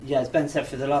as Ben said,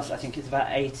 for the last, I think it's about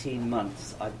 18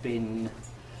 months, I've been,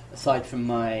 aside from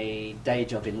my day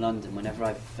job in London, whenever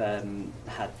I've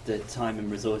had the time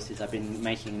and resources, I've been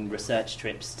making research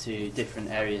trips to different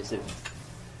areas of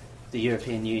the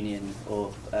European Union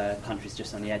or countries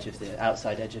just on the edge of the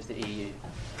outside edge of the EU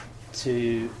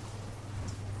to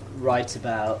write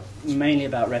mainly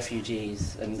about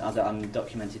refugees and other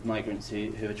undocumented migrants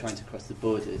who are trying to cross the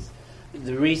borders.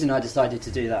 The reason I decided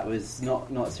to do that was not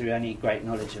through any great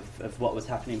knowledge of what was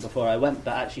happening before I went,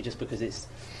 but actually just because it's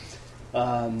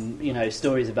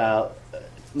stories about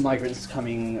migrants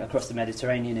coming across the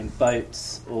Mediterranean in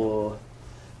boats, or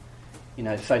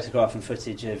photograph and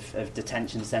footage of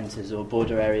detention centres or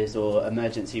border areas or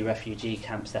emergency refugee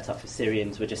camps set up for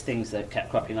Syrians were just things that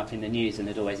kept cropping up in the news and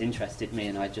had always interested me,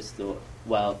 and I just thought,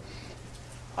 well,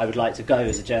 I would like to go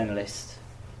as a journalist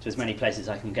to as many places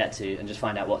I can get to and just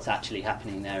find out what's actually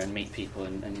happening there and meet people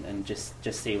and just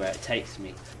see where it takes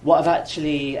me. What I've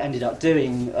actually ended up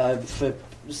doing,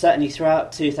 certainly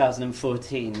throughout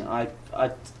 2014, I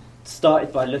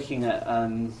started by looking at,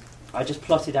 I just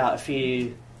plotted out a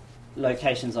few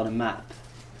locations on a map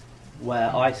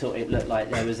where I thought it looked like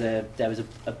there was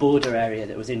a border area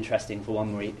that was interesting for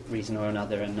one reason or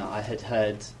another, and I had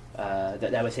heard that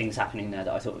there were things happening there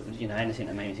that I thought, anything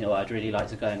that made me think, oh, I'd really like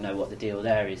to go and know what the deal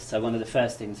there is. So one of the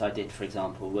first things I did, for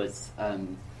example, was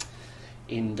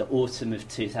in the autumn of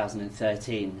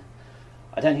 2013.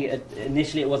 I don't think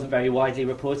initially it wasn't very widely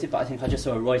reported, but I think I just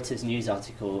saw a Reuters news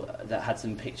article that had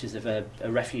some pictures of a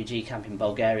refugee camp in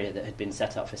Bulgaria that had been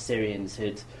set up for Syrians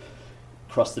who'd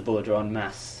crossed the border en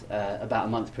masse about a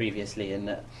month previously, and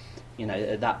that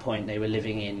at that point they were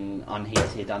living in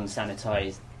unheated,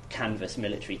 unsanitised canvas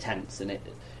military tents, and it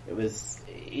was,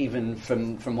 even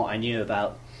from what I knew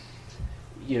about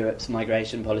Europe's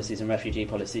migration policies and refugee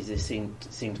policies, it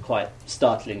seemed quite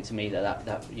startling to me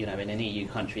that in an EU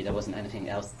country there wasn't anything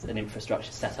else, an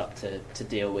infrastructure set up to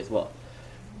deal with what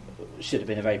should have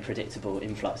been a very predictable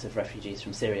influx of refugees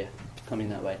from Syria coming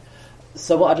that way.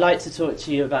 So what I'd like to talk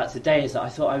to you about today is that I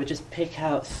thought I would just pick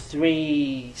out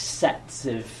 3 sets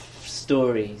of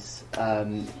stories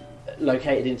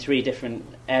located in 3 different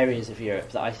areas of Europe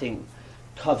that I think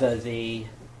cover the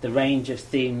range of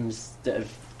themes that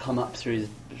have come up through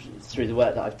the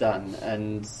work that I've done.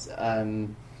 And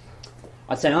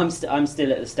I'd say I'm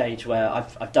still at the stage where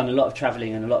I've done a lot of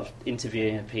travelling and a lot of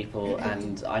interviewing of people,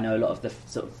 and I know a lot of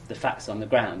the facts on the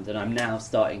ground, and I'm now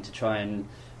starting to try and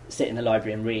sit in the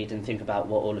library and read and think about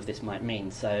what all of this might mean.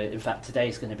 So in fact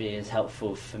today's going to be as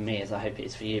helpful for me as I hope it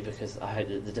is for you, because I hope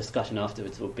that the discussion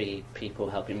afterwards will be people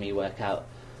helping me work out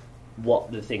what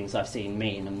the things I've seen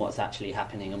mean and what's actually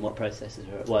happening and what processes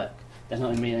are at work. There's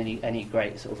not going to be any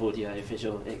great sort of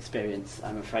audio-visual experience,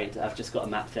 I'm afraid. I've just got a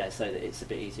map there so that it's a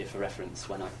bit easier for reference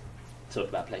when I talk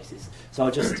about places. So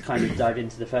I'll just kind of dive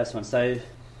into the first one. So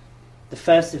the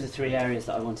first of the 3 areas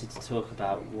that I wanted to talk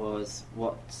about was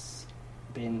what's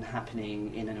been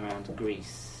happening in and around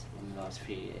Greece in the last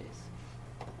few years,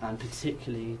 and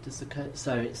particularly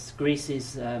it's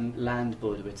Greece's land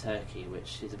border with Turkey,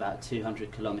 which is about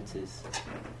 200 kilometres,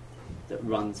 that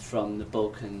runs from the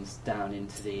Balkans down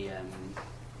into the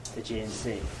Aegean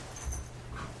Sea,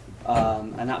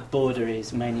 and that border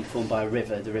is mainly formed by a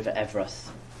river, the River Evros,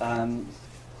 and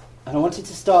I wanted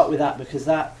to start with that because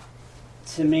that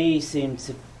to me seemed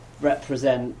to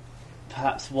represent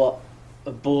perhaps what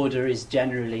a border is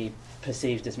generally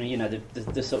perceived as,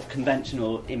 the sort of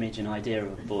conventional image and idea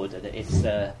of a border, that it's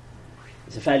a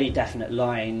fairly definite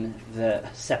line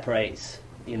that separates,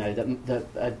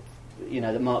 that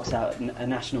marks out a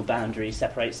national boundary,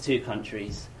 separates 2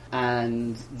 countries,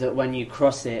 and that when you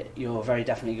cross it, you're very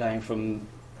definitely going from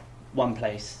one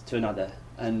place to another.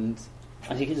 And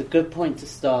I think it's a good point to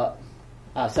start.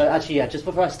 Just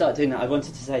before I start doing that, I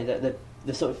wanted to say that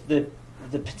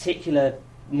the particular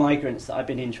migrants that I've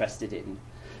been interested in,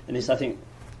 and this I think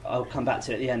I'll come back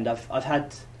to at the end, I've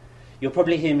had, you'll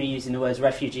probably hear me using the words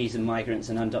refugees and migrants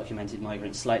and undocumented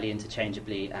migrants slightly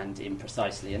interchangeably and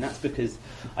imprecisely, and that's because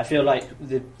I feel like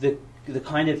the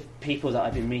kind of people that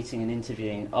I've been meeting and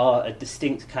interviewing are a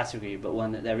distinct category, but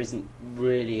one that there isn't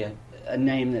really a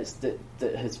name that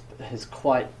has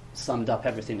quite summed up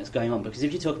everything that's going on. Because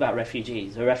if you talk about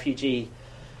refugees,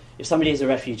 if somebody is a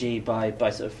refugee by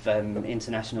sort of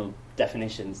international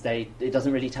definitions, it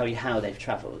doesn't really tell you how they've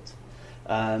travelled.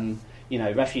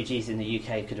 Refugees in the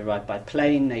UK could arrive by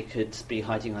plane, they could be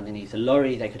hiding underneath a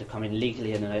lorry, they could have come in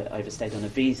legally and overstayed on a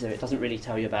visa. It doesn't really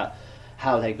tell you about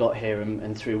how they got here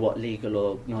and through what legal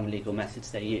or non-legal methods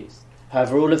they used.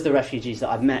 However, all of the refugees that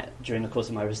I've met during the course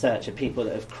of my research are people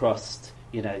that have crossed,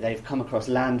 they've come across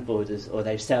land borders or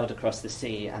they've sailed across the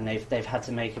sea, and they've had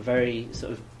to make a very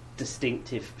sort of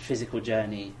distinctive physical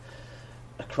journey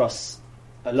across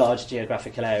a large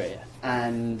geographical area,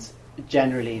 and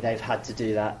generally they've had to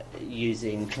do that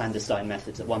using clandestine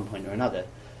methods at one point or another.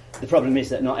 The problem is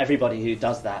that not everybody who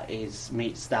does that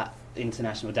meets that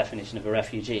international definition of a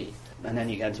refugee, and then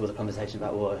you get into all the conversation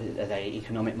about, well, are they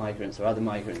economic migrants or other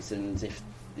migrants, and if,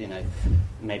 you know,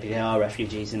 maybe they are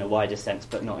refugees in a wider sense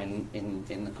but not in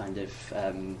the kind of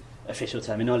official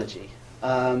terminology.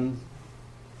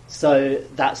 So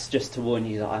that's just to warn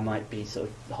you that I might be sort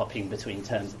of hopping between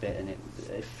terms a bit, and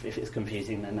if it's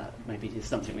confusing, then that maybe is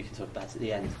something we can talk about at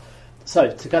the end. So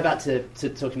to go back to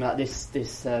talking about this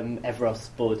Evros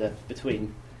border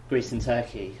between Greece and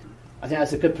Turkey, I think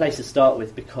that's a good place to start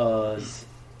with, because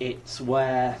it's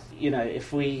where, you know,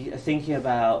 if we are thinking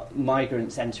about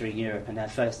migrants entering Europe and their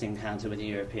first encounter with the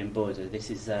European border,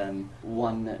 this is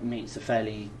one that meets a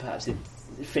fairly, perhaps it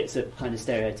fits a kind of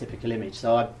stereotypical image.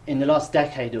 So in the last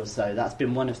decade or so, that's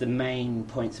been one of the main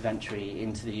points of entry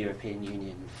into the European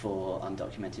Union for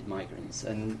undocumented migrants.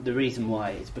 And the reason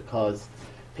why is because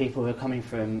people who are coming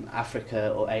from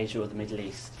Africa or Asia or the Middle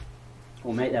East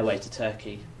will make their way to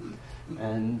Turkey.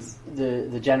 And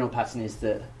the general pattern is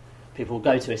that people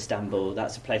go to Istanbul.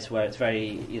 That's a place where it's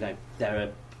very, you know, there are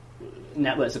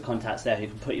networks of contacts there who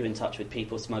can put you in touch with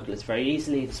people, smugglers, very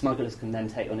easily. The smugglers can then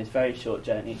take on this very short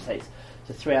journey. It takes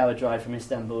a 3-hour drive from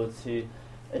Istanbul to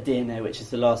Edirne, which is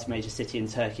the last major city in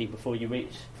Turkey before you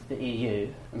reach the EU.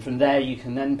 And from there you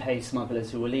can then pay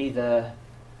smugglers who will either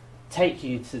take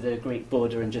you to the Greek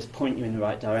border and just point you in the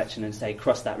right direction and say,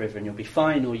 cross that river and you'll be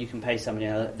fine, or you can pay somebody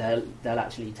else. They'll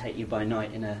actually take you by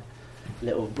night in a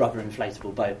little rubber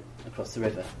inflatable boat across the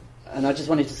river. And I just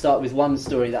wanted to start with one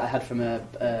story that I had from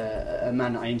a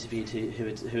man that I interviewed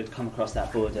who had come across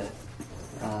that border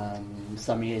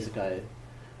some years ago,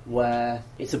 where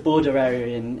it's a border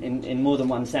area in more than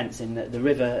one sense, in that the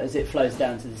river, as it flows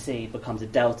down to the sea, becomes a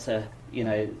delta. You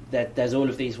know, there's all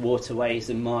of these waterways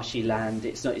and marshy land.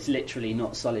 It's literally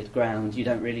not solid ground. You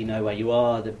don't really know where you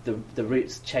are. The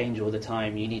routes change all the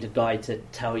time. You need a guide to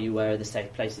tell you where are the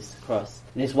safe places to cross.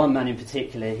 And this one man in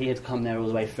particular, he had come there all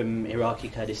the way from Iraqi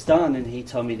Kurdistan, and he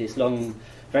told me this long,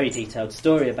 very detailed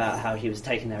story about how he was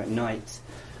taken there at night,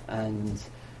 and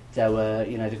there were,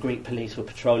 you know, the Greek police were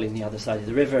patrolling the other side of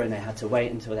the river, and they had to wait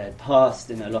until they had passed,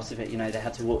 and a lot of it, you know, they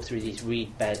had to walk through these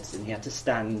reed beds, and he had to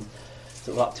stand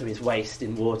sort of up to his waist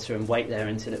in water and wait there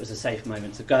until it was a safe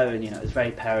moment to go. And, you know, it was very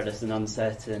perilous and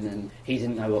uncertain, and he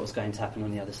didn't know what was going to happen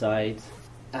on the other side.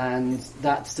 And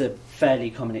that's a fairly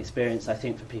common experience, I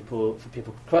think, for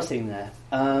people crossing there.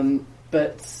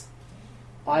 But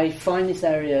I find this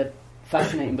area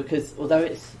fascinating because, although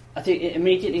I think it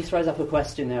immediately throws up a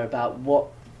question there about what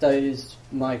those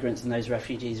migrants and those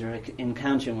refugees are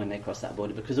encountering when they cross that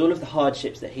border, because all of the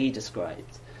hardships that he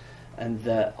described and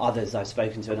the others I've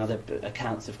spoken to and other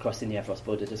accounts of crossing the Evros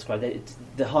border describe,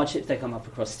 the hardships they come up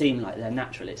across seem like they're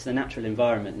natural. It's the natural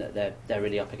environment that they're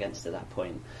really up against at that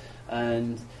point.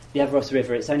 And the Evros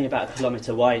River, it's only about 1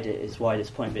 kilometre wide at its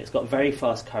widest point, but it's got very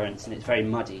fast currents and it's very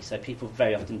muddy, so people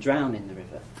very often drown in the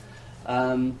river.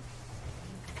 And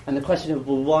the question of,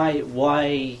 well,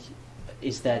 why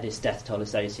is there this death toll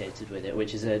associated with it,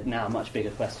 which is now a much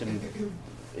bigger question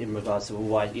in regards to,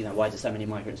 well, why do so many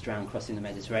migrants drown crossing the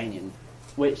Mediterranean?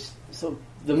 Which, sort of,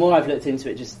 the more I've looked into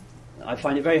it, I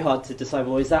find it very hard to decide,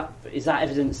 well, is that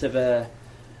evidence of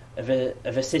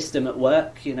a system at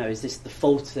work? You know, is this the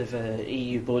fault of a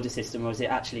EU border system, or is it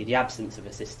actually the absence of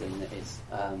a system that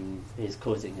is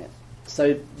causing it?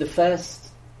 So the first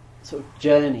sort of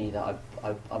journey that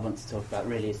I want to talk about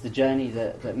really is the journey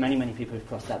that many people who've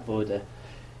crossed that border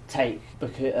take,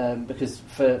 because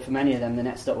for many of them the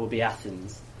next stop will be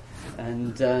Athens.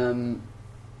 And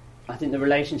I think the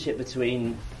relationship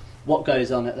between what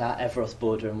goes on at that Evros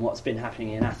border and what's been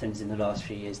happening in Athens in the last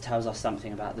few years tells us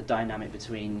something about the dynamic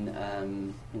between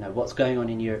what's going on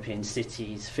in European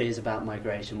cities, fears about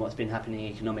migration, what's been happening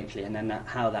economically, and then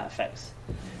how that affects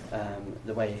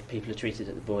the way people are treated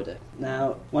at the border.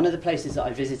 Now, one of the places that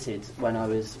I visited when I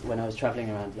was travelling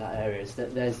around that area is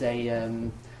that there's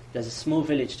a small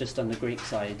village just on the Greek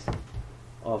side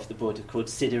of the border called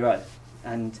Sidero,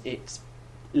 and it's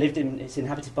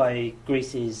inhabited by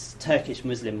Greece's Turkish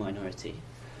Muslim minority,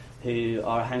 who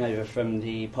are a hangover from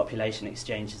the population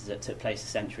exchanges that took place a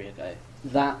century ago.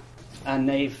 And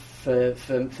they,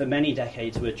 for many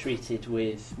decades, were treated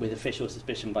with official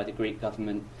suspicion by the Greek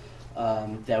government.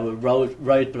 There were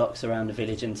roadblocks around the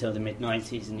village until the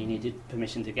mid-90s, and you needed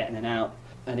permission to get in and out.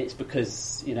 And it's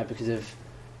because of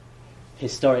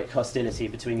historic hostility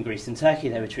between Greece and Turkey,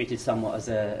 they were treated somewhat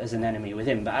as an enemy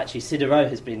within. But actually, Sidero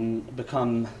has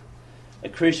become a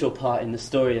crucial part in the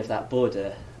story of that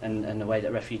border and the way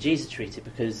that refugees are treated,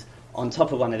 because on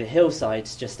top of one of the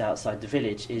hillsides just outside the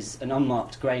village is an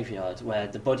unmarked graveyard where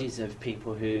the bodies of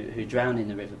people who drown in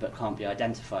the river but can't be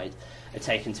identified are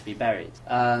taken to be buried.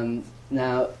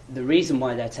 Now, the reason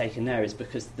why they're taken there is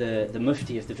because the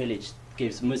mufti of the village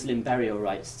gives Muslim burial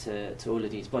rights to all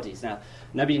of these bodies. Now,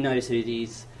 nobody knows who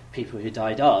these people who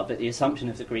died are, but the assumption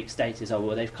of the Greek state is, oh,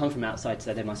 well, they've come from outside,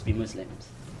 so they must be Muslims.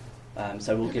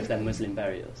 So we'll give them Muslim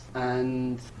burials.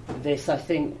 And this, I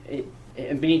think, it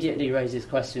immediately raises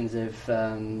questions of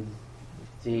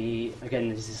again,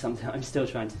 this is something I'm still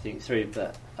trying to think through,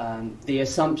 but the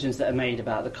assumptions that are made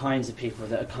about the kinds of people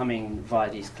that are coming via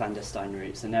these clandestine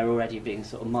routes, and they're already being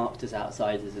sort of marked as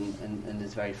outsiders and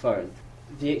as very foreign.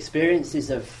 The experiences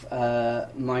of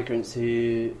migrants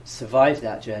who survive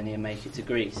that journey and make it to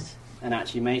Greece and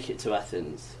actually make it to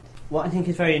Athens. What I think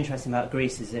is very interesting about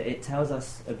Greece is that it tells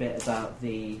us a bit about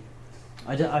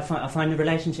I find the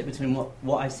relationship between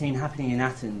what I've seen happening in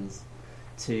Athens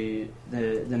to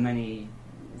the many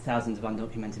thousands of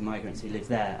undocumented migrants who live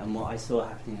there and what I saw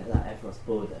happening at that Evros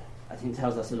border, I think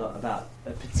tells us a lot about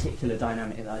a particular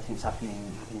dynamic that I think is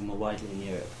happening more widely in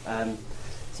Europe.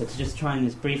 So to just try and,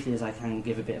 as briefly as I can,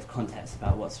 give a bit of context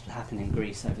about what's happened in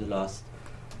Greece over the last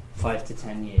 5 to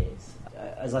 10 years.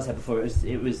 As I said before,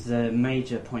 it was a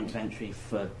major point of entry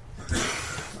for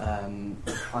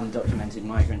undocumented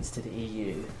migrants to the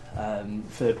EU.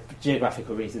 For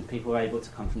geographical reasons, people were able to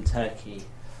come from Turkey.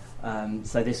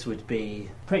 So this would be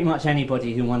pretty much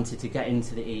anybody who wanted to get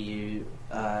into the EU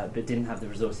but didn't have the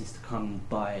resources to come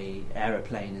by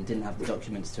aeroplane and didn't have the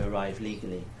documents to arrive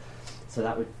legally. So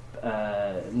that would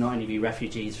not only be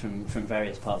refugees from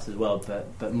various parts of the world,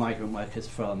 but migrant workers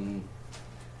from,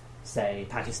 say,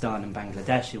 Pakistan and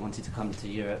Bangladesh who wanted to come to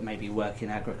Europe, maybe work in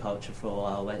agriculture for a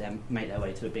while, then make their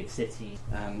way to a big city,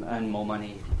 earn more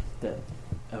money that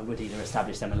would either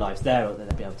establish their lives there or that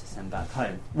they'd be able to send back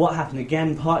home. What happened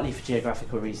again, partly for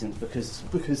geographical reasons,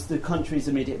 because the countries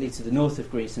immediately to the north of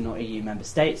Greece are not EU member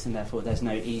states, and therefore there's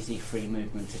no easy free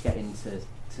movement to get into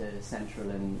Central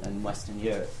and Western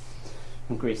Europe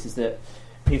from Greece, is that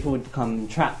people would become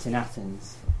trapped in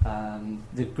Athens.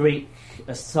 The Greek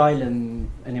asylum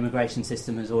and immigration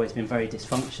system has always been very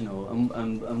dysfunctional,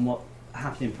 and what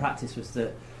happened in practice was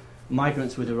that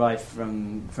migrants would arrive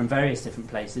from various different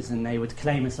places, and they would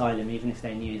claim asylum even if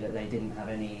they knew that they didn't have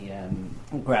any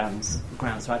grounds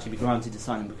to actually be granted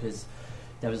asylum, because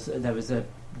there was a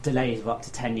delays of up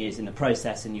to 10 years in the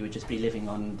process, and you would just be living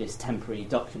on this temporary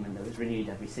document that was renewed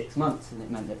every 6 months, and it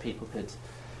meant that people could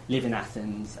live in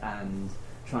Athens and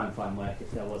try and find work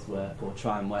if there was work, or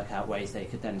try and work out ways they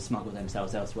could then smuggle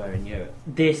themselves elsewhere in Europe.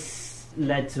 This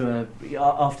led to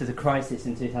after the crisis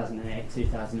in 2008,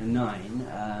 2009,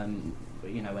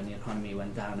 when the economy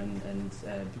went down and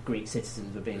Greek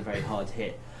citizens were being very hard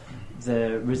hit,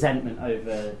 the resentment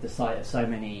over the sight of so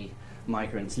many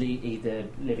migrants either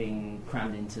living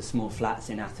crammed into small flats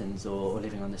in Athens or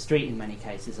living on the street in many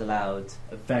cases allowed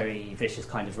a very vicious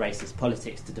kind of racist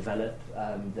politics to develop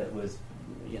that was,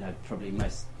 probably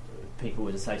most people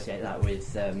would associate that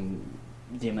with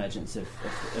the emergence of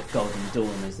Golden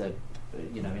Dawn as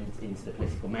into the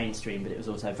political mainstream, but it was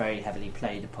also very heavily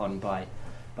played upon by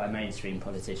mainstream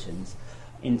politicians.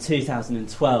 In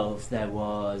 2012 there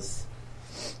was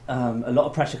a lot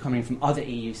of pressure coming from other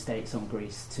EU states on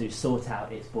Greece to sort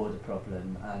out its border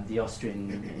problem. The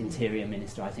Austrian Interior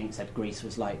Minister, I think, said Greece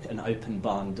was like an open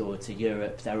barn door to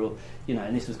Europe. They're all,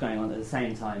 and this was going on at the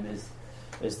same time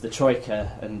as the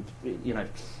Troika and,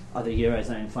 other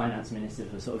Eurozone finance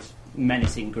ministers were sort of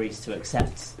menacing Greece to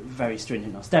accept very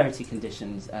stringent austerity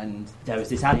conditions, and there was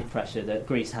this added pressure that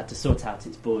Greece had to sort out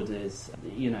its borders,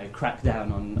 crack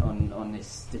down on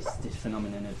this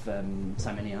phenomenon of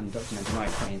so many undocumented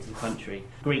migrants coming into the country.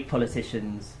 Greek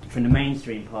politicians from the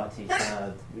mainstream parties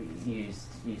used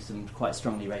some quite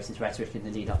strongly racist rhetoric in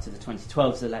the lead up to the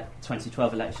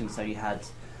 2012 election, so you had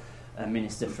a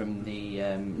minister from the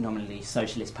nominally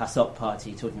socialist PASOK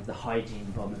party talking of the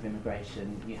hygiene bomb of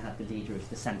immigration. You had the leader of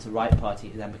the centre-right party,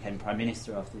 who then became prime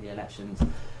minister after the elections,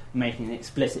 making an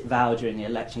explicit vow during the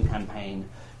election campaign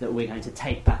that we're going to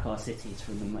take back our cities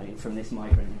from this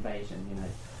migrant invasion.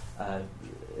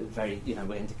 We're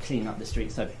going to clean up the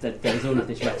streets. So there's all of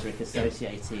this rhetoric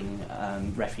associating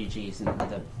refugees and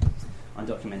other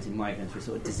undocumented migrants with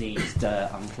sort of disease, dirt,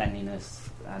 uncleanliness,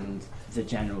 and the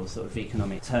general sort of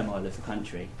economic turmoil of the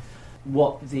country.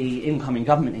 What the incoming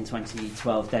government in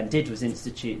 2012 then did was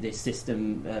institute this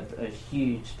system of a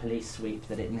huge police sweep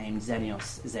that it named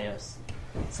Zeos.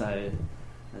 So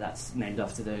That's named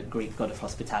after the Greek god of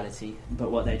hospitality.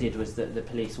 But what they did was that the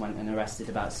police went and arrested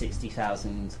about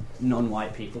 60,000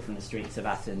 non-white people from the streets of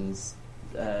Athens,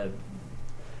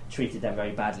 treated them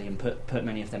very badly and put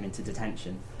many of them into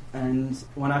detention. And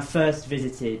when I first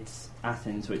visited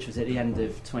Athens, which was at the end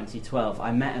of 2012,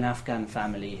 I met an Afghan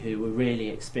family who were really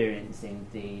experiencing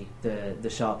the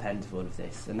sharp end of all of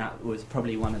this. And that was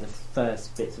probably one of the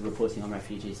first bits of reporting on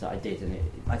refugees that I did. And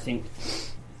I think,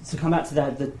 to come back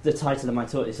to the title of my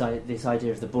talk, this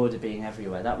idea of the border being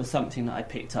everywhere, that was something that I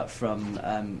picked up from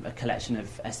a collection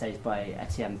of essays by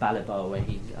Etienne Balibar, where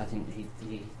he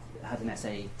had an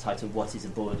essay titled "What is a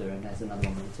Border?" and there's another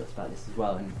one where he talks about this as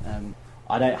well. And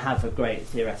I don't have a great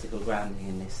theoretical grounding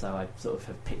in this, so I sort of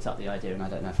have picked up the idea, and I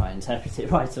don't know if I interpret it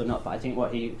right or not. But I think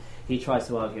what he tries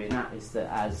to argue in that is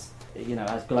that as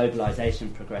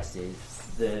globalisation progresses,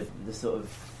 the sort of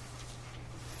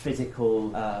physical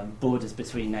borders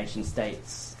between nation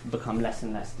states become less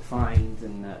and less defined,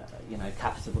 and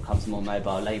capital becomes more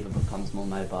mobile, labour becomes more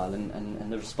mobile,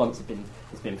 and the response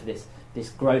has been for this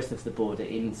growth of the border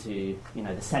into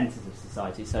the centres of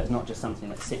society. So it's not just something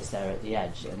that sits there at the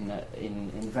edge, and that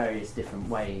in various different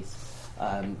ways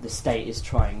the state is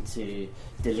trying to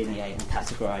delineate and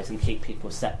categorise and keep people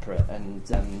separate. And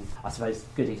I suppose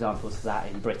good examples of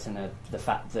that in Britain are the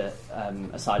fact that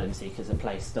asylum seekers are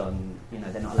placed on,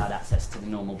 they're not allowed access to the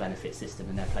normal benefit system,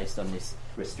 and they're placed on this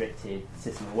restricted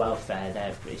system of welfare.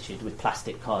 They're issued with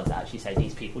plastic cards that actually say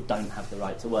these people don't have the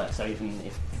right to work. So even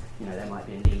if they might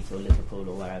be in Leeds or Liverpool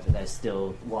or wherever, there's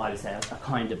still what I would say a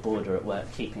kind of border at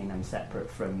work, keeping them separate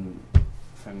from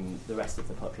the rest of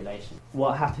the population.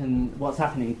 What's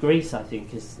happened in Greece, I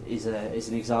think, is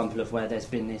an example of where there's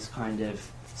been this kind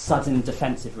of sudden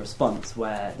defensive response,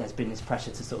 where there's been this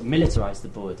pressure to sort of militarise the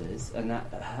borders, and that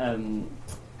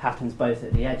happens both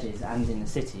at the edges and in the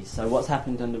cities. So what's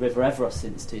happened on the River Evros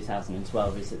since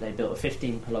 2012 is that they built a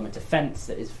 15-kilometre fence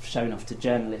that is shown off to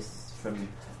journalists from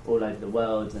all over the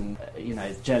world, and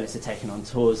journalists are taken on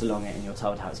tours along it, and you're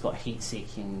told how it's got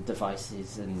heat-seeking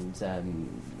devices and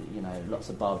lots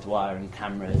of barbed wire and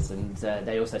cameras, and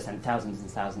they also sent thousands and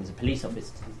thousands of police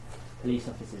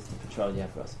officers to patrol the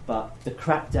Evros. But the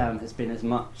crackdown has been as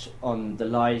much on the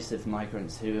lives of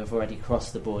migrants who have already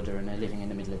crossed the border and are living in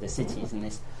the middle of the cities. And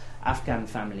this Afghan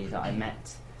family that I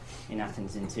met in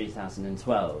Athens in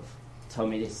 2012 told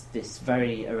me this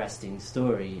very arresting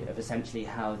story of essentially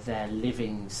how their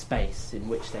living space in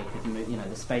which they could move,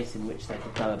 the space in which they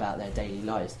could go about their daily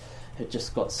lives, had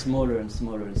just got smaller and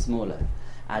smaller and smaller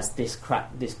as this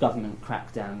government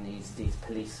crackdown, these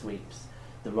police sweeps,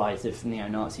 the rise of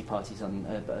neo-Nazi parties on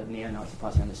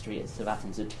the streets of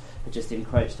Athens had just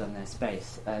encroached on their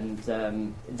space, and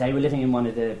they were living in one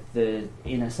of the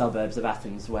inner suburbs of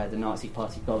Athens, where the Nazi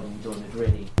party Golden Dawn had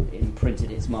really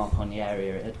imprinted its mark on the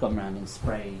area. It had gone around and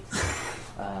sprayed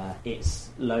its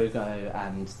logo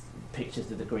and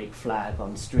pictures of the Greek flag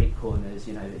on street corners.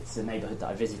 It's a neighbourhood that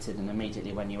I visited, and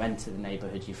immediately when you enter the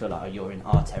neighbourhood, you feel like, oh, you're in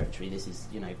our territory. This is,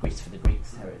 Greece for the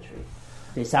Greeks territory.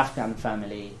 This Afghan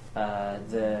family,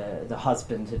 the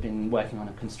husband had been working on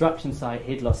a construction site.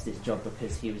 He'd lost his job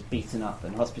because he was beaten up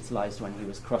and hospitalised when he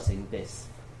was crossing this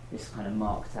kind of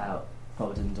marked out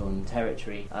Golden Dawn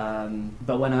territory.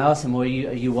 But when I asked them, well, are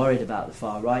you worried about the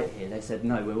far right here? They said,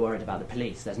 no, we're worried about the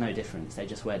police. There's no difference. They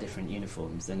just wear different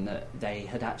uniforms. And that they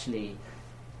had actually,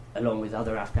 along with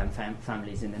other Afghan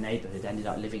families in the neighbourhood, ended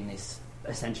up living this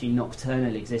essentially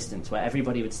nocturnal existence where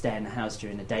everybody would stay in the house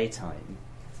during the daytime.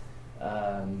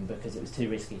 Because it was too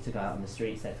risky to go out on the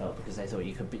streets, they felt, because they thought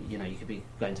you could be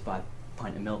going to buy a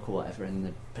pint of milk or whatever, and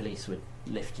the police would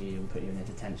lift you and put you in a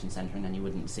detention centre, and then you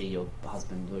wouldn't see your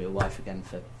husband or your wife again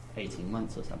for 18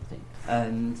 months or something.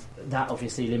 And that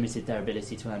obviously limited their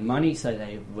ability to earn money, so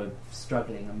they were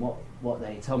struggling. And what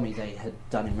they told me they had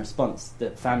done in response,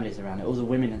 the families around it, all the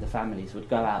women of the families would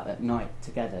go out at night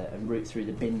together and root through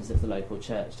the bins of the local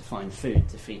church to find food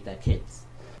to feed their kids.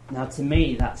 Now, to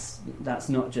me, that's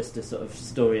not just a sort of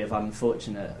story of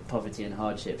unfortunate poverty and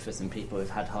hardship for some people who've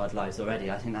had hard lives already.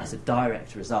 I think that's a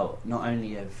direct result, not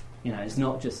only of, it's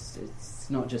not just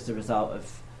a result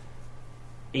of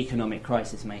economic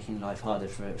crisis making life harder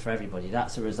for everybody.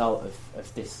 That's a result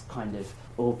of this kind of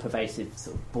all-pervasive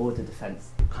sort of border defence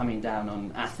coming down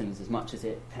on Athens as much as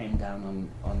it came down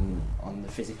on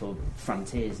the physical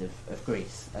frontiers of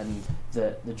Greece. And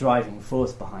the driving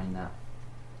force behind that,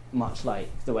 much like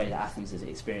the way that Athens has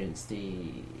experienced the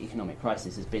economic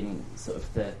crisis, has been sort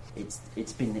of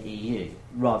it's been the EU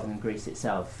rather than Greece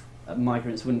itself.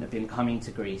 Migrants wouldn't have been coming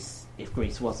to Greece if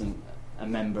Greece wasn't a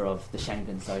member of the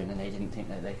Schengen zone, and they didn't think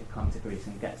that they could come to Greece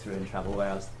and get through and travel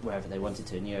wherever they wanted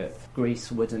to in Europe.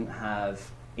 Greece wouldn't have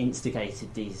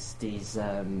instigated these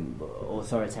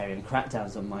authoritarian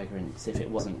crackdowns on migrants if it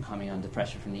wasn't coming under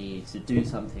pressure from the EU to do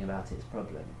something about its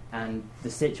problem. And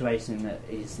the situation that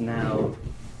is now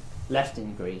left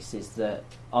in Greece is that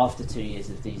after 2 years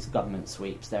of these government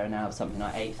sweeps, there are now something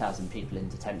like 8,000 people in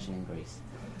detention in Greece.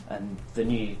 And the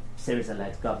new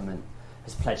Syriza-led government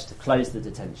has pledged to close the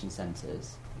detention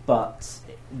centres. But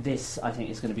this, I think,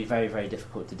 is going to be very, very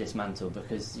difficult to dismantle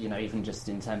because, even just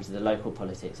in terms of the local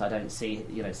politics, I don't see,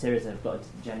 Syriza have got a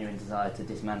genuine desire to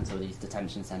dismantle these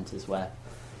detention centres where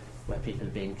people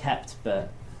are being kept,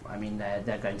 but, I mean,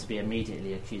 they're going to be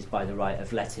immediately accused by the right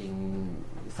of letting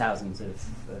thousands of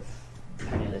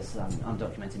penniless,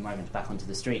 undocumented migrants back onto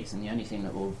the streets, and the only thing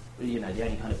that will, the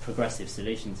only kind of progressive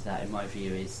solution to that, in my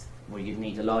view, is you'd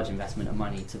need a large investment of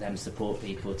money to then support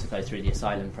people to go through the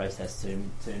asylum process to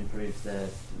improve the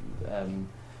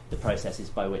processes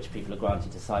by which people are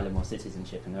granted asylum or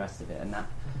citizenship and the rest of it. And that,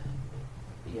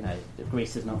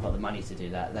 Greece has not got the money to do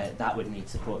that. That would need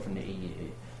support from the EU.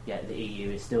 Yet the EU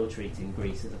is still treating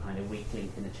Greece as a kind of weak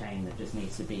link in the chain that just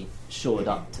needs to be shored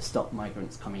up to stop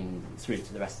migrants coming through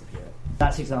to the rest of Europe.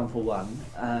 That's example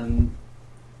one,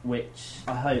 which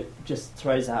I hope just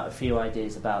throws out a few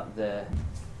ideas about the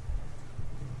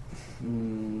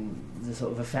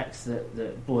sort of effects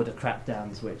that border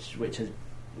crackdowns, which are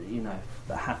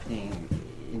happening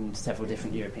in several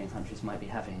different European countries, might be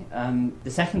having.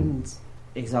 The second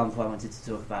example I wanted to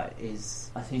talk about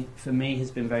is, I think for me, has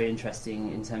been very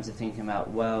interesting in terms of thinking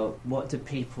about, well, what do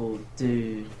people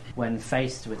do when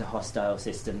faced with a hostile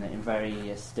system that in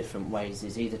various different ways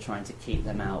is either trying to keep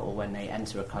them out, or when they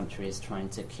enter a country is trying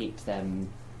to keep them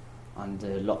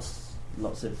under lots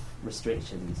of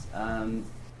restrictions.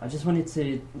 I just wanted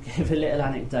to give a little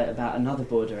anecdote about another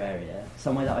border area,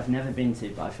 somewhere that I've never been to,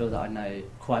 but I feel that I know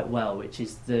quite well, which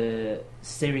is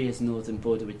Syria's northern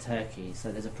border with Turkey.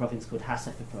 So there's a province called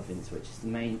Hasaka province, which is the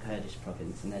main Kurdish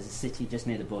province, and there's a city just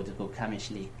near the border called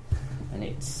Kamishli, and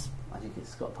I think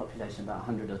it's got a population of about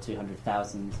 100 or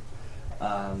 200,000.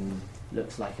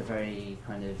 Looks like a very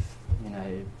kind of,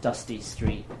 dusty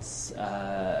streets,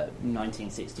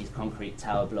 1960s concrete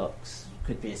tower blocks.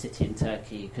 Could be a city in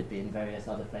Turkey, could be in various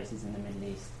other places in the Middle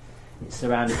East. It's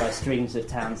surrounded by streams of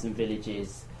towns and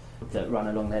villages that run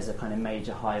along. There's a kind of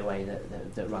major highway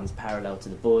that runs parallel to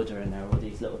the border, and there are all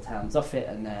these little towns off it,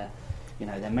 and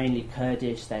they're mainly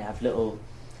Kurdish. They have little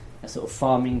sort of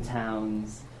farming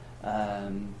towns.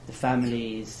 The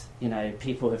families,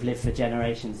 people have lived for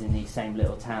generations in these same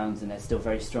little towns, and there's still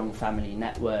very strong family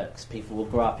networks. People will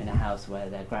grow up in a house where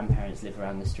their grandparents live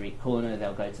around the street corner.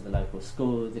 They'll go to the local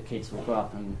school. The kids will grow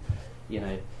up and,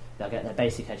 they'll get their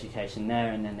basic education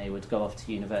there, and then they would go off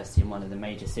to university in one of the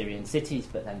major Syrian cities,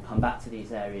 but then come back to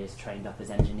these areas trained up as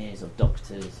engineers or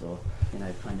doctors or,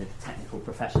 kind of technical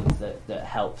professions that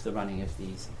help the running of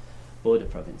these border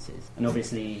provinces. And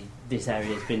obviously this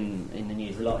area has been in the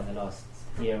news a lot in the last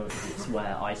year, it's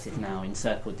where ISIS now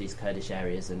encircled these Kurdish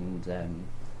areas, and the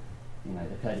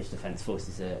Kurdish Defence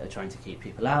Forces are trying to keep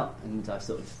people out. And I've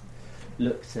sort of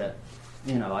looked at,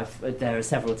 there are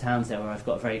several towns there where I've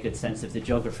got a very good sense of the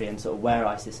geography and sort of where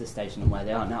ISIS is stationed and where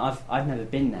they are. Now I've never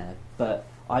been there, but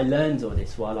I learned all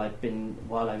this while I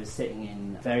was sitting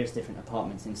in various different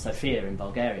apartments in Sofia in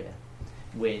Bulgaria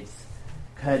with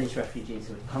Kurdish refugees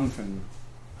who had come from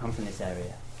this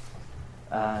area,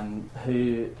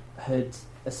 who had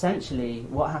essentially,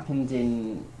 what happened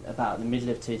in about the middle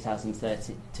of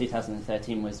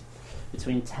 2013 was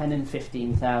between 10 and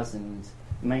 15,000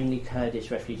 mainly Kurdish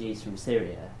refugees from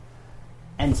Syria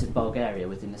entered Bulgaria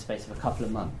within the space of a couple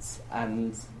of months,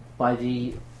 and by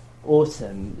the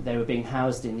autumn they were being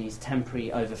housed in these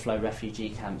temporary overflow refugee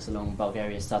camps along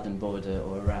Bulgaria's southern border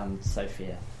or around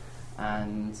Sofia.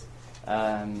 And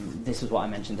this was what I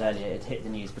mentioned earlier. It hit the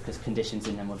news because conditions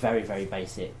in them were very, very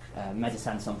basic.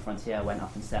 Médecins Sans Frontières went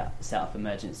up and set up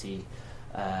emergency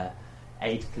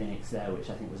aid clinics there,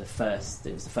 which I think was a first.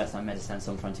 It was the first time Médecins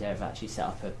Sans Frontières have actually set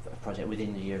up a project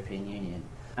within the European Union.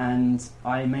 And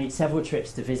I made several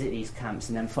trips to visit these camps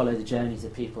and then follow the journeys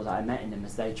of people that I met in them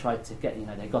as they tried to get,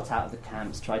 they got out of the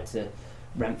camps, tried to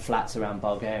rent flats around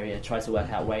Bulgaria, tried to work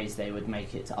out ways they would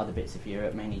make it to other bits of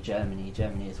Europe, mainly Germany.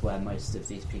 Germany is where most of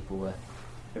these people were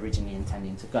originally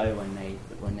intending to go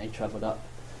when they travelled up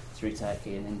through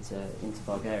Turkey and into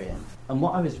Bulgaria. And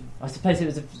what I suppose it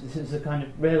was a kind of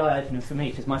real eye-opener for me,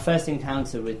 because my first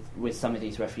encounter with some of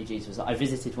these refugees was that I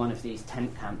visited one of these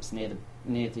tent camps near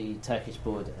the Turkish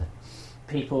border.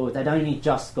 People, they'd only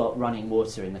just got running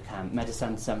water in the camp.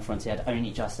 Médecins Sans Frontières had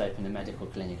only just opened a medical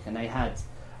clinic, and they had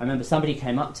I remember somebody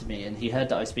came up to me and he heard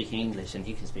that I was speaking English and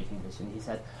he could speak English, and he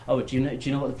said, "Oh, do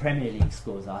you know what the Premier League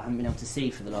scores are? I haven't been able to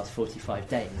see for the last 45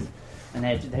 days." And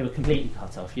they were completely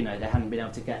cut off. You know, they hadn't been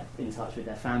able to get in touch with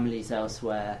their families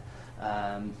elsewhere.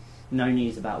 No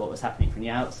news about what was happening from the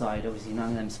outside. Obviously, none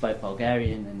of them spoke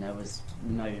Bulgarian, and there was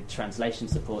no translation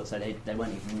support, so they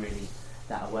weren't even really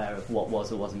that aware of what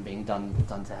was or wasn't being done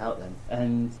to help them.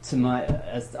 And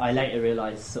as I later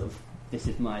realised, sort of, this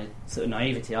is my sort of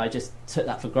naivety, I just took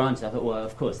that for granted. I thought, well,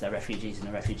 of course, they're refugees in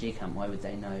a refugee camp. Why would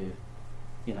they know?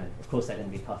 You know, of course they're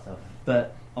going to be cut off.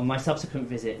 But on my subsequent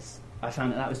visits, I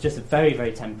found that was just a very,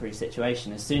 very temporary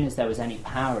situation. As soon as there was any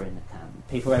power in the camp,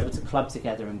 people were able to club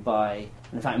together and buy.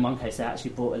 And in fact, in one case, they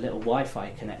actually bought a little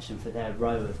Wi-Fi connection for their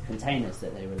row of containers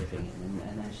that they were living in,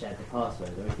 and then shared the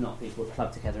password. Or if not, people would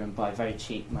club together and buy very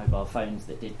cheap mobile phones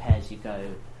that did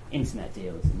pay-as-you-go internet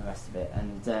deals and the rest of it.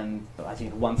 And I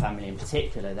think one family in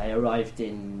particular, they arrived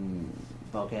in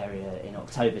Bulgaria in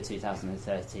October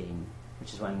 2013,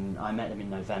 which is when I met them in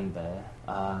November.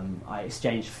 I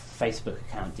exchanged Facebook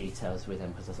account details with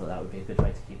them because I thought that would be a good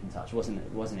way to keep in touch.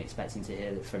 Wasn't expecting to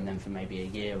hear from them for maybe a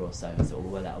year or so. I thought,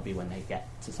 well, that'll be when they get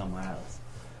to somewhere else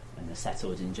and they're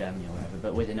settled in Germany or wherever.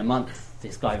 But within a month,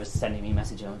 this guy was sending me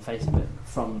messages on Facebook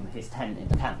from his tent in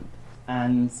the camp.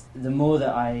 And the more that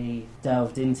I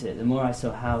delved into it, the more I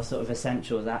saw how sort of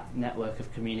essential that network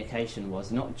of communication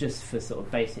was, not just for sort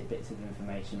of basic bits of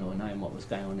information or knowing what was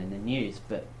going on in the news,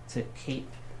 but to keep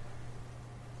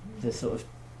the sort of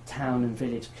town and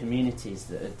village communities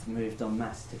that had moved en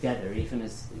masse together, even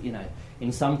as, you know,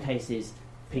 in some cases,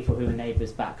 people who were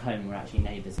neighbours back home were actually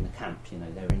neighbours in the camp, you know,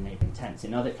 they were in neighbouring tents.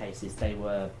 In other cases, they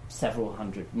were several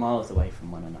hundred miles away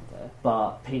from one another,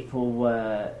 but people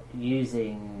were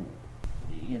using,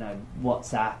 you know,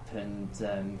 WhatsApp and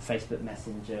Facebook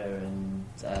Messenger,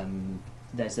 and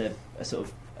there's a sort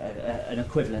of an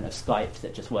equivalent of Skype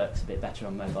that just works a bit better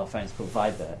on mobile phones called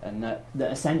Viber, and that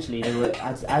essentially they were,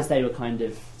 as they were kind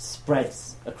of spread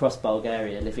across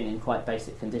Bulgaria, living in quite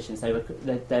basic conditions,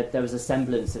 there was a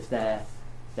semblance of their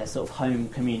sort of home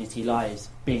community lives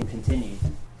being continued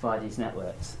via these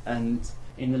networks. And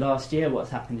in the last year,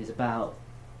 what's happened is about,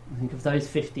 I think of those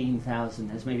 15,000,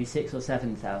 there's maybe 6,000 or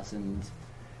 7,000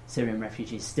 Syrian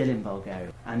refugees still in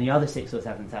Bulgaria, and the other 6,000 or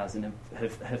 7,000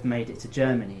 have made it to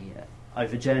Germany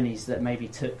over journeys that maybe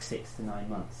took 6 to 9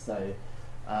 months. So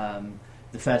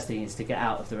the first thing is to get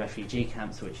out of the refugee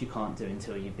camps, which you can't do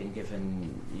until you've been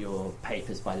given your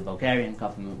papers by the Bulgarian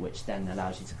government, which then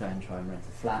allows you to go and try and rent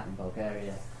a flat in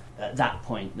Bulgaria. At that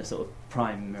point, the sort of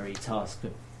primary task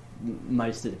of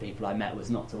most of the people I met was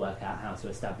not to work out how to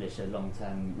establish a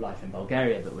long-term life in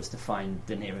Bulgaria, but was to find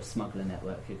the nearest smuggler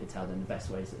network who could tell them the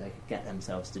best ways that they could get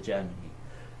themselves to Germany.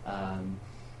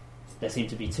 There seemed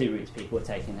to be two routes people were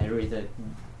taking. They were either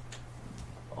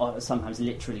sometimes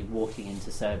literally walking into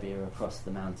Serbia across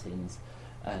the mountains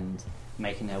and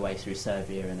making their way through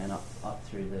Serbia and then up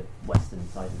through the western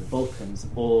side of the Balkans,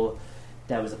 or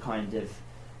there was a kind of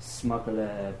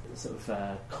smuggler sort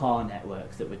of car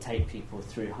network that would take people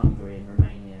through Hungary and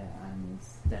Romania and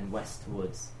then west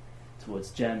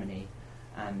towards Germany,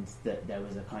 and that there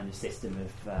was a kind of system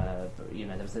of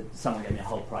there was someone gave me a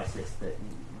whole price list that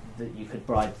you could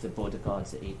bribe the border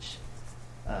guards at each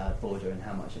border and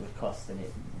how much it would cost, and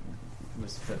it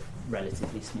was for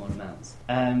relatively small amounts.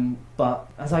 But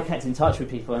as I kept in touch with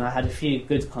people, and I had a few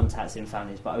good contacts in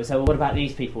families, but I would say, well, what about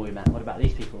these people we met? What about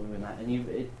these people we met?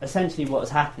 And essentially what has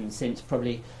happened since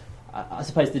probably, I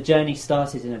suppose the journey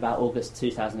started in about August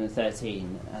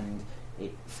 2013, and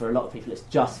for a lot of people it's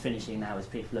just finishing now as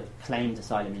people have claimed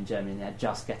asylum in Germany and they're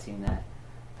just getting their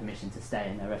permission to stay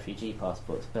in their refugee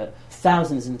passports. But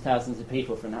thousands and thousands of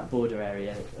people from that border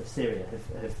area of Syria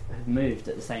have moved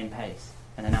at the same pace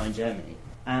and are now in Germany.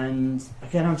 And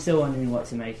again, I'm still wondering what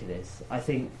to make of this. I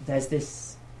think there's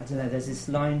this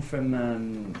line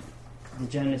from the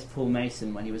journalist Paul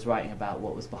Mason when he was writing about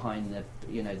what was behind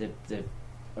the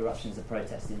eruptions of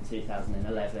protest in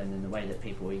 2011 and the way that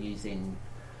people were using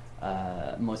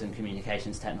modern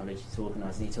communications technology to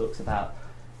organise. And he talks about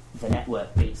the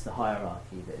network beats the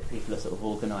hierarchy, that if people are sort of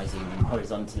organising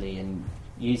horizontally and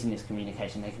using this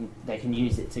communication, they can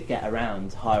use it to get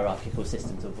around hierarchical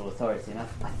systems of authority. And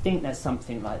I think there's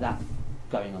something like that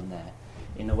going on there,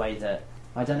 in a way that,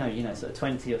 I don't know, sort of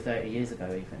 20 or 30 years ago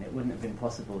even, it wouldn't have been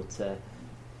possible to,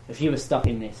 if you were stuck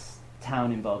in this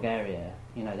town in Bulgaria,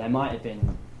 there might have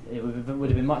been, it would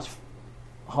have been much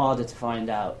harder to find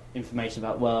out information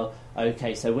about, well,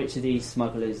 okay, so which of these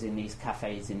smugglers in these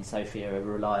cafes in Sofia are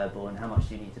reliable and how much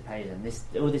do you need to pay them?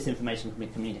 All this information can be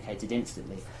communicated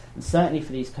instantly. And certainly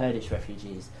for these Kurdish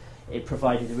refugees, it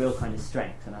provided a real kind of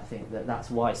strength, and I think that's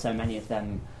why so many of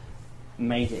them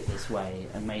made it this way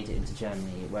and made it into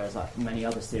Germany, whereas like many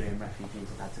other Syrian refugees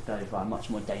have had to go via much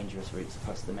more dangerous routes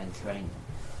across the Mediterranean.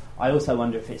 I also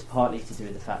wonder if it's partly to do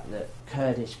with the fact that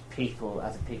Kurdish people,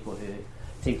 as a people who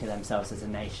think of themselves as a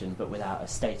nation but without a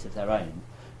state of their own,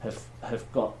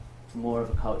 have got more of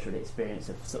a cultural experience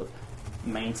of sort of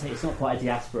maintain. It's not quite a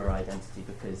diaspora identity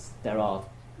because there are,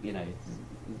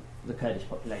 the Kurdish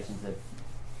populations are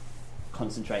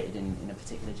concentrated in a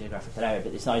particular geographical area,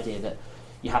 but this idea that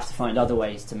you have to find other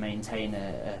ways to maintain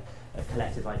a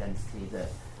collective identity that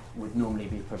would normally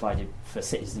be provided for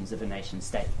citizens of a nation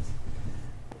state.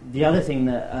 The other thing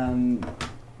that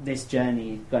this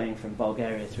journey going from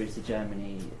Bulgaria through to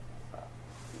Germany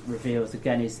reveals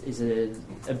again is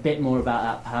a bit more about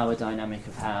that power dynamic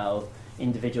of how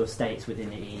individual states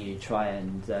within the EU try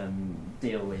and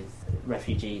deal with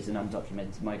refugees and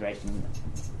undocumented migration,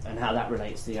 and how that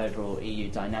relates to the overall EU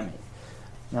dynamic.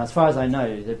 Now, as far as I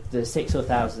know, the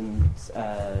 6,000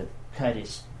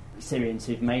 Kurdish Syrians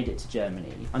who've made it to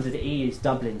Germany, under the EU's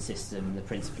Dublin system, the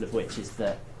principle of which is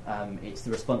that it's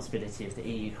the responsibility of the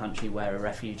EU country where a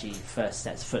refugee first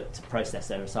sets foot to process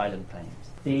their asylum claims.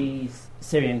 These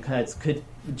Syrian Kurds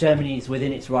Germany is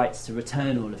within its rights to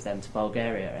return all of them to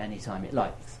Bulgaria at any time it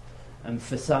likes. And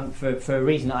for a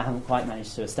reason that I haven't quite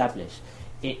managed to establish,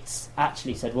 it's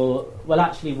actually said, we'll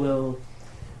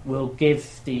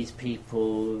give these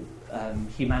people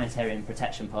humanitarian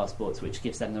protection passports, which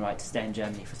gives them the right to stay in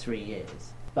Germany for 3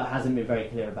 years, but hasn't been very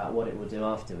clear about what it will do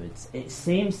afterwards. It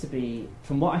seems to be,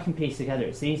 from what I can piece together,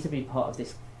 it seems to be part of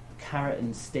this carrot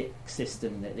and stick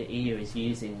system that the EU is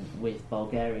using with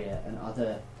Bulgaria and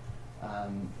other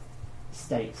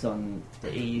states on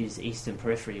the EU's eastern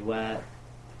periphery, where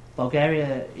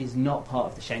Bulgaria is not part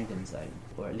of the Schengen zone,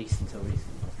 or at least until recently.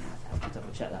 I have to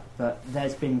double check that. But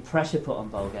there's been pressure put on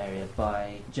Bulgaria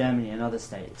by Germany and other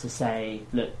states to say,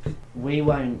 look, we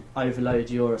won't overload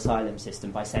your asylum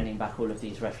system by sending back all of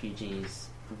these refugees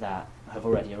that have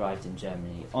already arrived in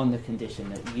Germany, on the condition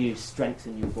that you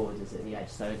strengthen your borders at the edge.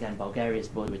 So again, Bulgaria's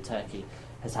border with Turkey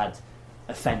has had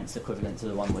a fence equivalent to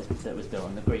the one that was built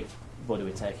on the Greek border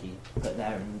with Turkey put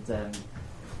there, and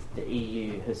the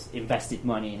EU has invested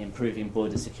money in improving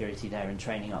border security there and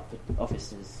training up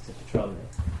officers to patrol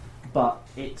it. But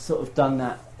it's sort of done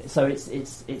that, so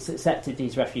it's accepted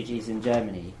these refugees in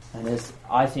Germany, and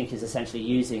I think is essentially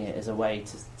using it as a way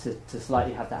to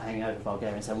slightly have that hanging over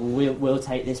Bulgaria and say, well, we'll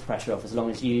take this pressure off as long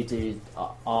as you do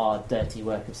our dirty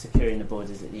work of securing the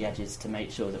borders at the edges to make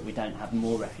sure that we don't have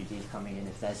more refugees coming in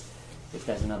if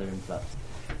there's another influx.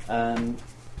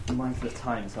 I'm mindful of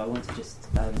time, so I want to just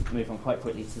move on quite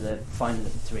quickly to the final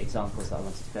of the 3 examples that I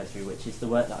wanted to go through, which is the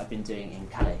work that I've been doing in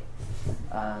Calais.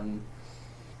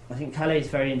 I think Calais is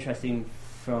very interesting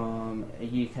from a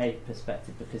UK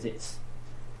perspective because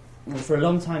for a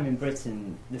long time in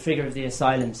Britain, the figure of the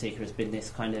asylum seeker has been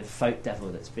this kind of folk devil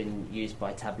that's been used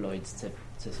by tabloids to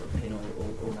sort of pin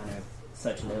all manner of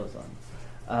social ills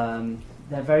on.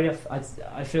 They're very.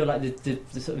 I feel like the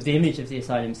sort of the image of the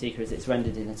asylum seeker as it's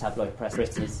rendered in the tabloid press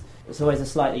is it's always a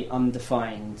slightly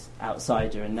undefined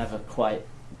outsider and never quite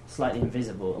slightly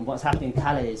invisible. And what's happening in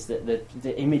Calais is that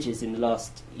the images in the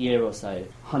last year or so,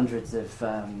 hundreds of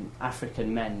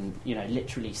African men,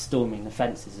 literally storming the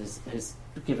fences, has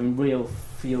given real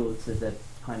fuel to the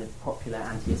kind of popular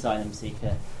anti-asylum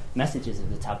seeker messages of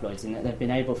the tabloids, in that they've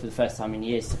been able for the first time in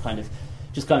years to kind of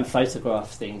just go and photograph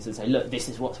things and say, look, this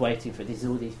is what's waiting for these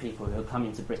all these people who are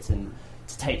coming to Britain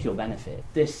to take your benefit.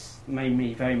 This made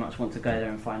me very much want to go there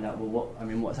and find out,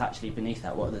 what's actually beneath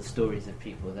that? What are the stories of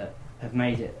people that have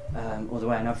made it all the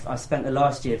way? And I've spent the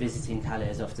last year visiting Calais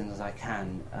as often as I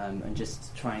can and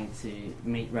just trying to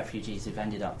meet refugees who've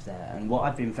ended up there. And what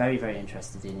I've been very, very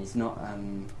interested in is not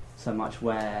so much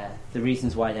where the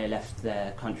reasons why they left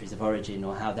their countries of origin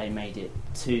or how they made it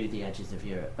to the edges of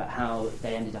Europe, but how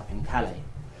they ended up in Calais.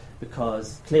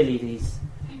 Because clearly these,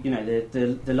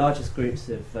 the largest groups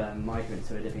of migrants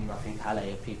who are living rough in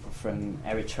Calais are people from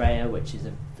Eritrea, which is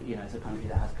it's a country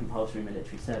that has compulsory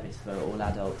military service for all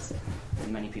adults,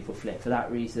 and many people flee it for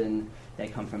that reason. They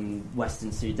come from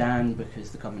Western Sudan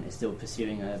because the government is still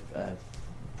pursuing a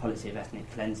policy of ethnic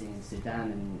cleansing in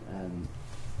Sudan, and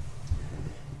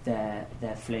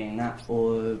they're fleeing that.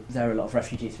 Or there are a lot of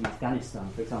refugees from Afghanistan,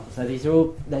 for example. So these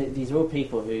are all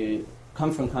people who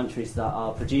come from countries that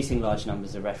are producing large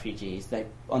numbers of refugees. They,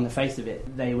 on the face of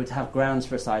it, they would have grounds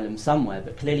for asylum somewhere,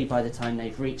 but clearly by the time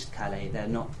they've reached Calais, they're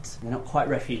not quite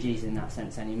refugees in that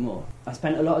sense anymore. I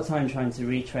spent a lot of time trying to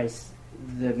retrace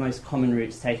the most common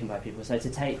routes taken by people. So to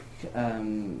take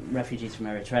refugees from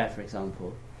Eritrea, for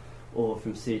example, or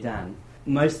from Sudan,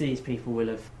 most of these people will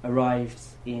have arrived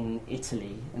in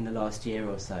Italy in the last year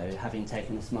or so, having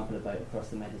taken a smuggler boat across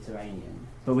the Mediterranean.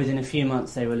 But within a few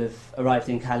months, they will have arrived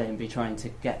in Calais and be trying to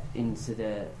get into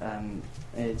the UK. And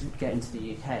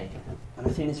I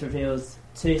think this reveals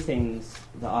two things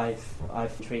that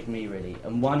I've intrigued me really.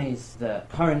 And one is the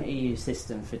current EU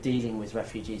system for dealing with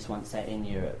refugees once they're in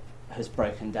Europe has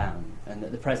broken down, and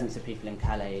that the presence of people in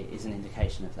Calais is an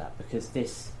indication of that, because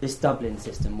this Dublin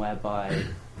system whereby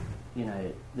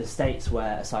the states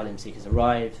where asylum seekers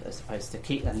arrive are supposed to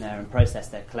keep them there and process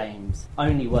their claims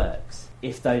only works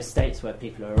if those states where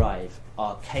people arrive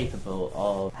are capable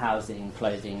of housing,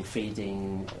 clothing,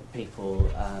 feeding people,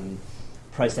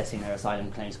 processing their asylum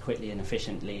claims quickly and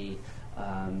efficiently,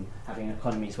 having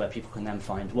economies where people can then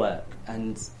find work.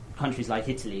 And countries like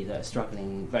Italy that are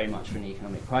struggling very much from the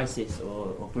economic crisis,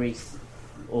 or Greece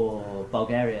or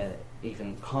Bulgaria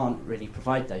even, can't really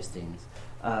provide those things.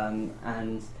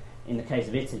 And in the case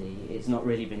of Italy, it's not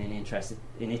really been in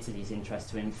Italy's interest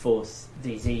to enforce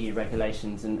these EU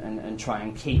regulations and try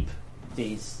and keep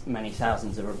these many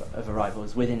thousands of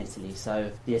arrivals within Italy.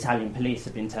 So the Italian police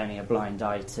have been turning a blind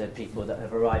eye to people that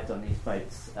have arrived on these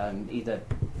boats, either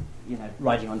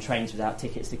riding on trains without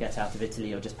tickets to get out of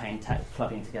Italy, or just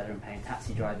clubbing together and paying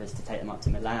taxi drivers to take them up to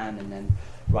Milan, and then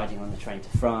riding on the train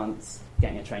to France,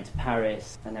 getting a train to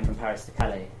Paris, and then from Paris to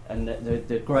Calais. And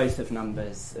the growth of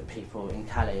numbers of people in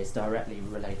Calais is directly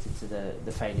related to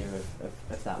the failure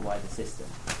of that wider system.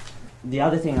 The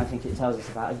other thing I think it tells us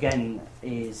about, again,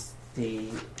 is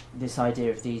this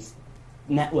idea of these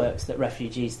networks that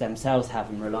refugees themselves have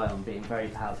and rely on being very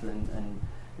powerful and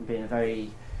being a very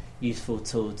useful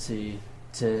tool to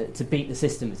beat the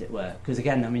system, as it were. Because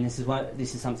again, I mean, this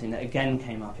is something that again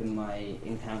came up in my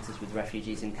encounters with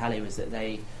refugees in Calais, was that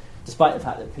they, despite the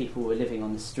fact that people were living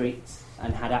on the streets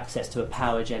and had access to a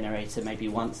power generator maybe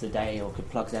once a day, or could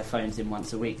plug their phones in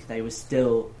once a week, they were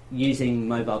still using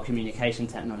mobile communication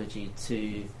technology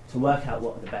to work out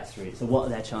what are the best routes, or what are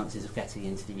their chances of getting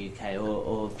into the UK,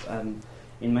 or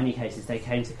in many cases, they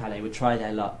came to Calais, would try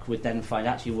their luck, would then find,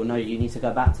 actually, well, no, you need to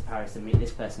go back to Paris and meet this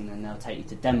person, and they'll take you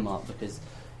to Denmark, because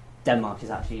Denmark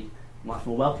is actually much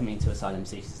more welcoming to asylum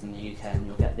seekers than the UK, and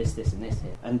you'll get this, and this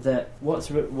here. And what's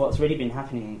really been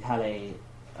happening in Calais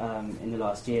in the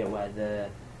last year, where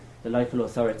the local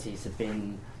authorities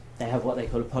they have what they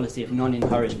call a policy of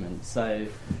non-encouragement. So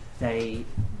they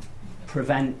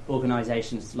prevent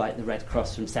organisations like the Red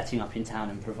Cross from setting up in town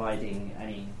and providing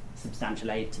any substantial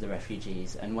aid to the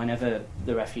refugees. And whenever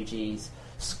the refugees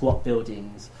squat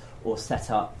buildings or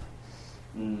set up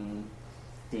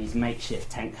these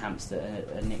makeshift tent camps that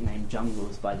are nicknamed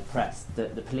jungles by the press,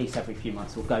 the police every few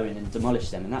months will go in and demolish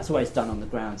them, and that's always done on the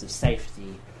grounds of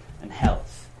safety and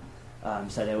health.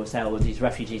 So they will say, well, these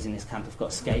refugees in this camp have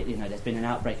got there's been an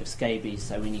outbreak of scabies,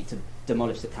 so we need to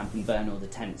demolish the camp and burn all the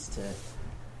tents to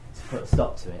put a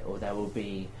stop to it. Or there will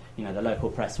be, the local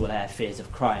press will air fears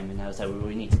of crime, and they'll say, well,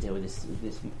 we need to deal with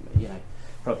this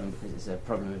problem because it's a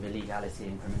problem of illegality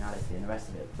and criminality and the rest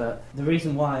of it. But the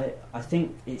reason why I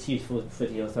think it's useful for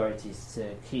the authorities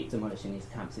to keep demolishing these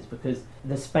camps is because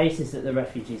the spaces that the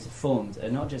refugees have formed are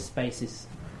not just spaces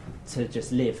to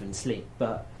just live and sleep,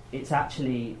 but it's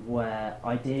actually where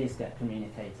ideas get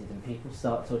communicated and people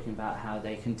start talking about how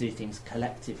they can do things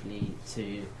collectively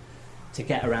to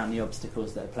get around the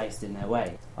obstacles that are placed in their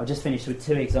way. I'll just finish with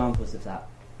two examples of that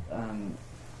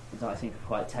that I think are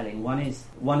quite telling. One is,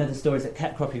 one of the stories that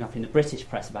kept cropping up in the British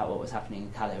press about what was happening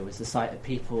in Calais was the sight of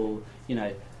people,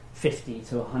 50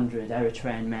 to 100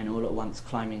 Eritrean men all at once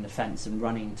climbing the fence and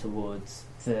running towards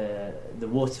the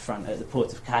waterfront at the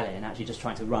port of Calais, and actually just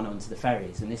trying to run onto the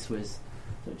ferries. And this was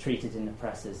sort of treated in the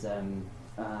press as,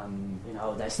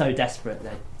 they're so desperate,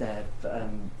 they're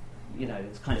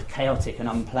it's kind of chaotic and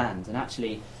unplanned. And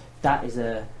actually, that is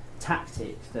a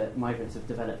tactic that migrants have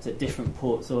developed at different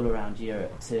ports all around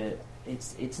Europe.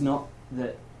 It's not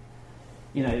that,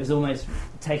 it was almost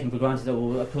taken for granted that,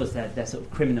 well, of course, they're sort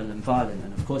of criminal and violent,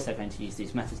 and of course they're going to use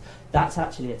these methods. That's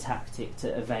actually a tactic to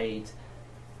evade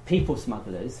people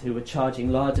smugglers who were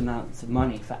charging large amounts of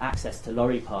money for access to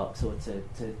lorry parks or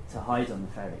to hide on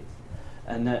the ferries.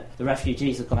 And the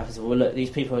refugees have gone back and said, well, look, these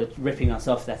people are ripping us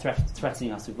off, they're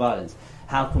threatening us with violence.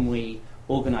 How can we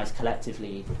organise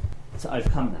collectively to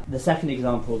overcome that? The second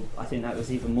example, I think that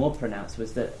was even more pronounced,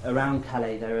 was that around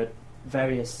Calais there are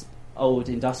various old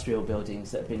industrial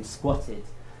buildings that have been squatted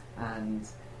and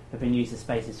have been used as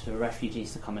spaces for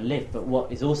refugees to come and live. But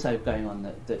what is also going on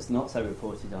that's not so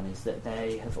reported on is that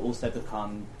they have also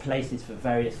become places for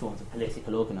various forms of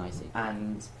political organising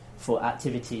and for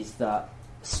activities that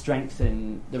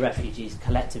strengthen the refugees'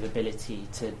 collective ability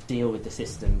to deal with the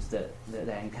systems that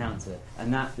they encounter.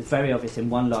 And that is very obvious in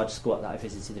one large squat that I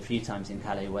visited a few times in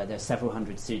Calais, where there's several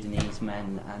hundred Sudanese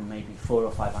men and maybe 400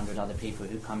 or 500 other people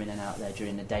who come in and out there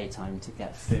during the daytime to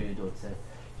get food or to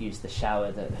use the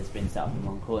shower that has been set up in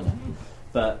one corner.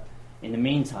 But in the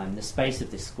meantime, the space of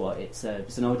this squat, it's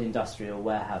an old industrial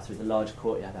warehouse with a large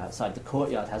courtyard outside. The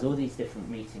courtyard has all these different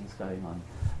meetings going on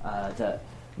that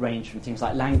range from things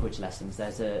like language lessons.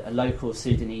 There's a local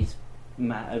Sudanese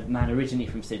a man originally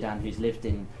from Sudan who's lived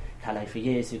in Calais for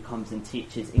years, who comes and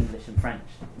teaches English and French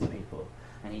to people.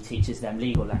 And he teaches them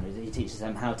legal language. He teaches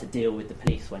them how to deal with the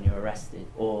police when you're arrested.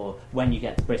 Or when you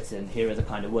get to Britain, here are the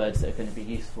kind of words that are going to be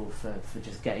useful for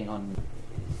just getting on,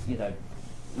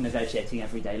 negotiating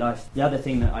everyday life. The other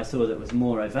thing that I saw that was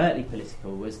more overtly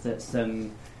political was that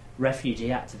some refugee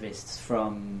activists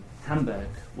from Hamburg,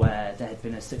 where there had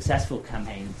been a successful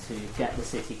campaign to get the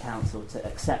city council to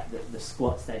accept that the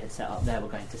squats they had set up there were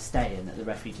going to stay and that the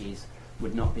refugees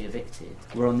would not be evicted,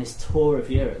 were on this tour of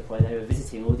Europe where they were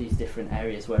visiting all these different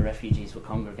areas where refugees were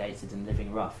congregated and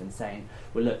living rough, and saying,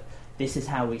 well, look, this is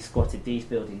how we squatted these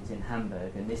buildings in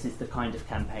Hamburg, and this is the kind of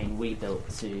campaign we built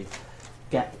to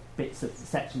get bits of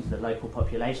sections of the local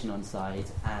population on side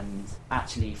and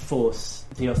actually force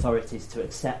the authorities to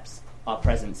accept our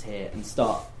presence here and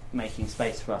start making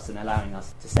space for us and allowing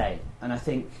us to stay. And I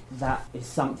think that is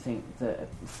something that,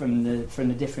 from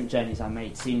the different journeys I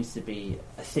made, seems to be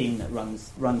a theme that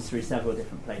runs through several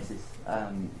different places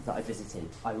that I visited.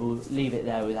 I will leave it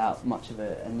there without much of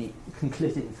a neat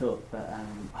concluding thought, but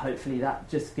hopefully that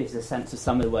just gives a sense of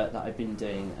some of the work that I've been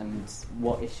doing and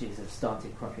what issues have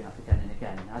started cropping up again and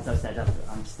again. As I've said,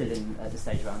 I'm still at the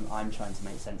stage where I'm trying to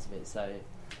make sense of it, so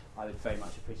I would very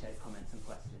much appreciate comments and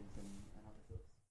questions.